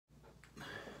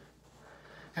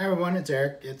Hi everyone, it's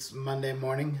Eric. It's Monday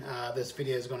morning. This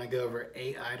video is going to go over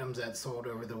 8 items that sold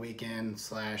over the weekend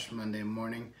 / Monday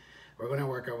morning. We're going to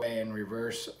work our way in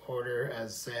reverse order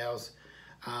as sales.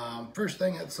 First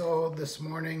thing that sold this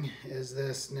morning is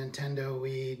this Nintendo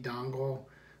Wii dongle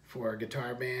for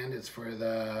Guitar Band. It's for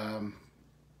the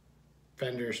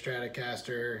Fender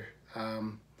Stratocaster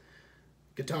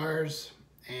guitars,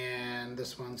 and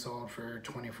this one sold for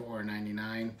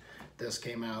 $24.99. This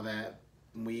came out of that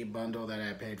Wii bundle that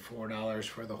I paid $4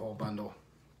 for the whole bundle.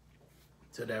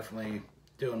 So definitely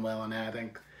doing well on that. I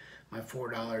think my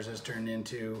 $4 has turned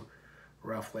into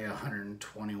roughly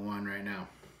 $121 right now.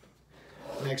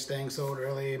 Next thing sold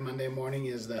early Monday morning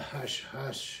is the Hush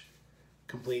Hush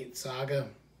Complete Saga.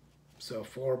 So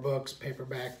 4 books,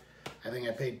 paperback. I think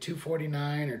I paid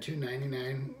 $2.49 or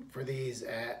 $2.99 for these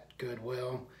at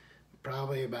Goodwill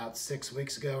probably about 6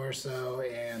 weeks ago or so,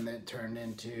 and it turned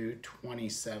into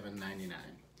 $27.99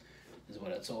 is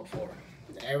what it sold for.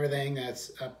 Everything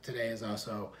that's up today is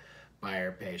also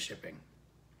buyer pay shipping.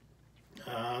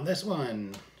 This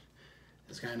one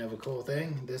is kind of a cool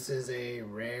thing. This is a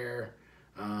rare,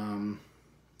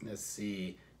 let's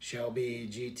see, Shelby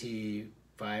GT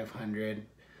 500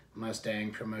 Mustang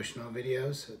promotional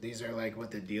videos. These are like what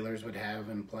the dealers would have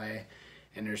and play,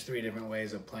 and there's 3 different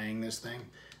ways of playing this thing.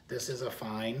 This is a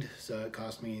find, so it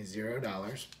cost me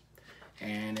 $0,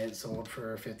 and it sold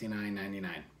for $59.99.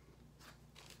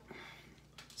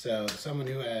 So someone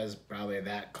who has probably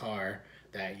that car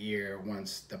that year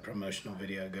wants the promotional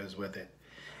video goes with it.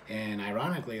 And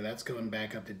ironically, that's going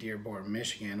back up to Dearborn,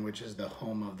 Michigan, which is the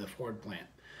home of the Ford plant.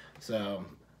 So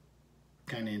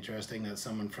kind of interesting that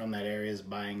someone from that area is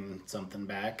buying something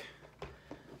back.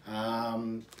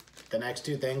 The next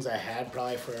 2 things I had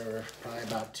probably for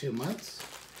about 2 months.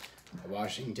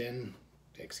 Washington,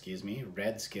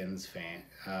 Redskins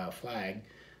flag,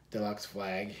 deluxe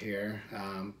flag here,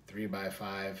 3 by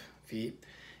 5 feet,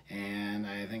 and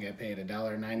I think I paid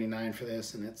 $1.99 for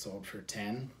this, and it sold for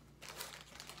 $10.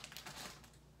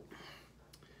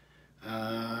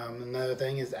 Another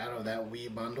thing is out of that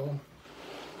Wii bundle,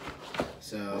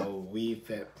 so Wii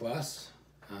Fit Plus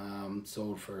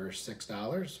sold for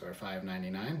 $6 or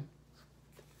 $5.99.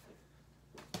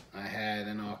 I had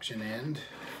an auction end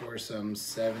for some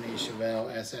 70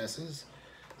 Chevelle SS's.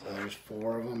 So there's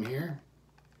 4 of them here.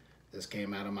 This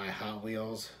came out of my Hot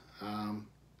Wheels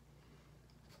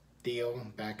deal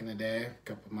back in the day, a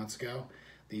couple months ago.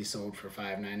 These sold for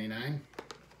 $5.99.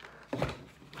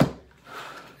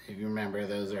 If you remember,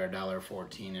 those are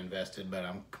 $1.14 invested, but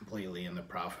I'm completely in the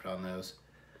profit on those.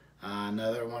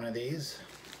 Another one of these,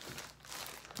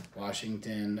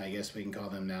 Washington, I guess we can call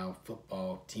them now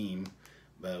football team,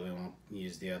 but we won't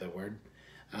use the other word.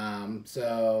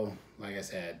 So like I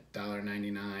said,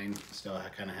 $1.99, still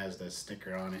kind of has the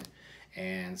sticker on it,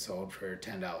 and sold for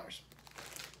 $10.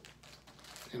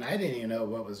 And I didn't even know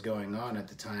what was going on at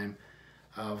the time.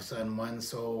 All of a sudden one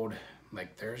sold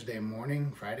like Thursday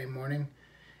morning, Friday morning,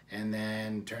 and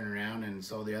then turned around and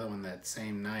sold the other one that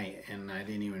same night, and I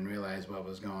didn't even realize what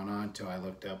was going on until I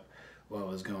looked up what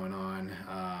was going on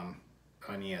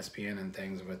ESPN and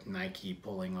things with Nike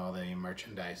pulling all the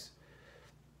merchandise.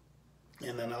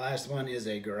 And then the last one is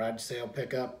a garage sale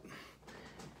pickup.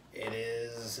 It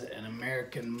is an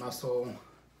American Muscle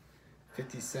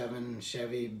 57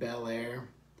 Chevy Bel Air.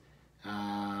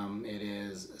 It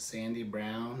is sandy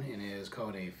brown, and it is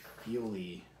called a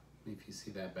Fuelie, if you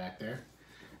see that back there.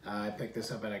 I picked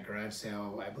this up at a garage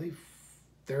sale, I believe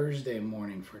Thursday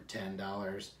morning for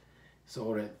 $10.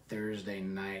 Sold it Thursday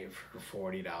night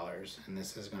for $40, and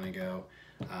this is going to go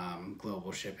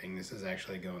global shipping. This is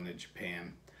actually going to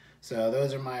Japan. So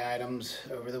those are my items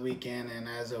over the weekend, and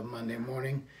as of Monday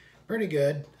morning, pretty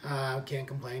good. Can't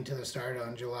complain to the start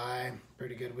on July.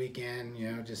 Pretty good weekend, you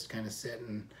know, just kind of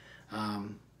sitting.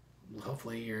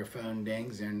 Hopefully your phone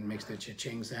dings and makes the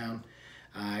cha-ching sound.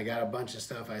 I got a bunch of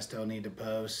stuff I still need to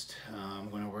post. I'm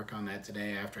going to work on that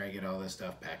today after I get all this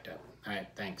stuff packed up. All right,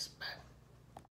 thanks. Bye.